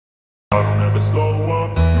I don't ever slow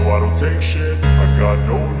up, no I don't take shit. I got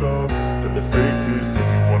no love for the fakeness. If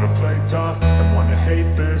you wanna play tough and wanna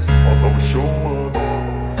hate this, I'll always show up.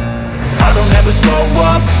 I don't ever slow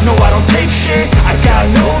up, no I don't take shit. I got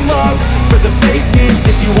no love for the fakeness.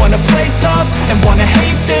 If you wanna play tough and wanna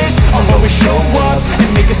hate this, I'll always show up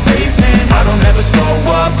and make a statement. I don't ever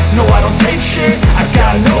slow up, no I don't take shit. I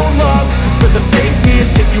got no love for the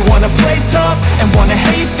fakeness. If you wanna play tough and wanna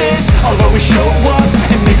hate this, I'll always show up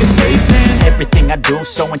and make a statement. Everything I do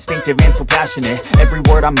so instinctive and so passionate. Every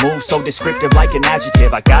word I move so descriptive like an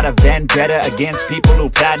adjective. I got a vendetta against people who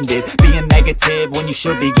patented being negative when you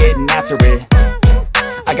should be getting after it.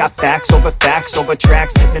 I got facts over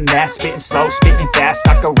tracks, this and that. Spitting slow, spitting fast,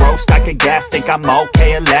 I could roast, I could gas. Think I'm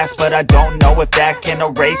okay at last, but I don't know if that can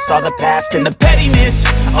erase all the past. And the pettiness,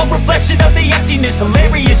 a reflection of the emptiness.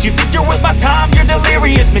 Hilarious, you think you're worth my time, you're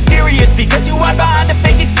delirious. Mysterious, because you hide behind a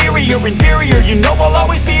fake exterior. Inferior, you know I'll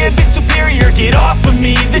always be a bit superior. Get off of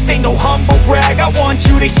me, this ain't no humble brag. I want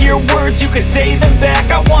you to hear words, you can say them back.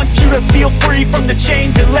 I want you to feel free from the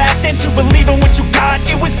chains at last, and to believe in what you got,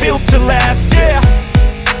 it was built to last, yeah.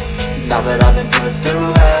 Now that I've been put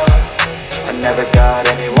through hell, I never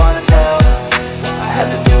got anyone's help. I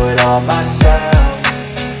had to do it all myself.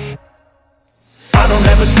 I don't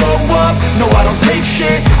ever slow up, no I don't take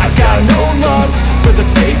shit. I got no love for the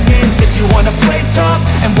fakeness. If you wanna play tough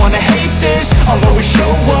and wanna hate this, I'll always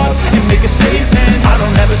show up and make a statement. I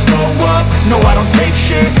don't ever slow up, no I don't take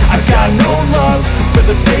shit. I got no love for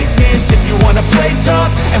the fakeness. If you wanna play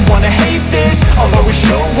tough and wanna hate this, I'll always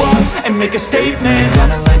show up and make a statement.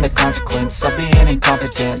 Gonna learn the consequence of being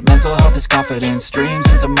incompetent. Mental health is confidence, dreams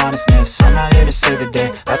into modestness. I'm not here to save the day,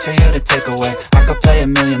 that's for you to take away. I could play a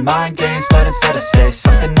million mind games, but instead I say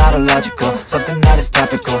something not illogical, something that is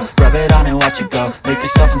topical. Rub it on and watch it go, make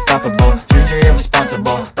yourself unstoppable. Dreams are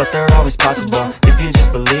irresponsible, but they're always possible. If you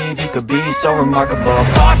just believe, you could be so remarkable.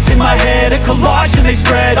 Thoughts in my head, a collage and they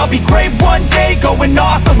spread. I'll be great one day, going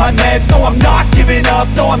off of my meds. No, I'm not giving up,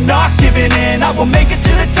 no, I'm not giving in. I will make it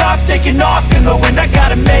to the top, taking off in the wind. I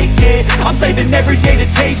gotta make it, I'm saving every day to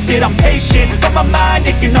taste it. I'm patient, but my mind,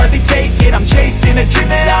 it can hardly take it. I'm chasing a dream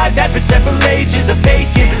that I've had for several ages. A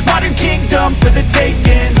vacant, modern kingdom for the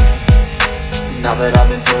taking. Now that I've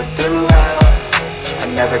been put through hell, I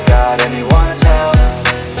never got anyone's help.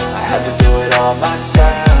 I had to do it all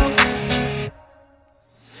myself.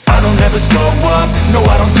 I don't ever slow up, no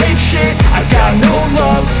I don't take shit. I got no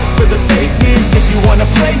love for the fakeness. If you wanna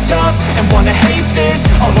play tough and wanna hate this,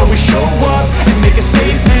 I'll always show up and make a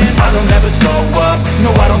statement. I don't ever slow up, no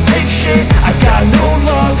I don't take shit. I got no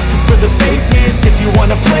love for the fakeness. If you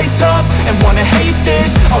wanna play tough and wanna hate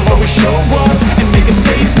this, I'll always show up and make a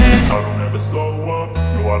statement. I don't ever slow up,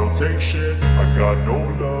 no I don't take shit. I got no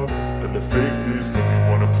love for the fakeness. If you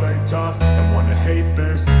wanna play tough and wanna hate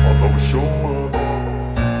this, I'll always show up.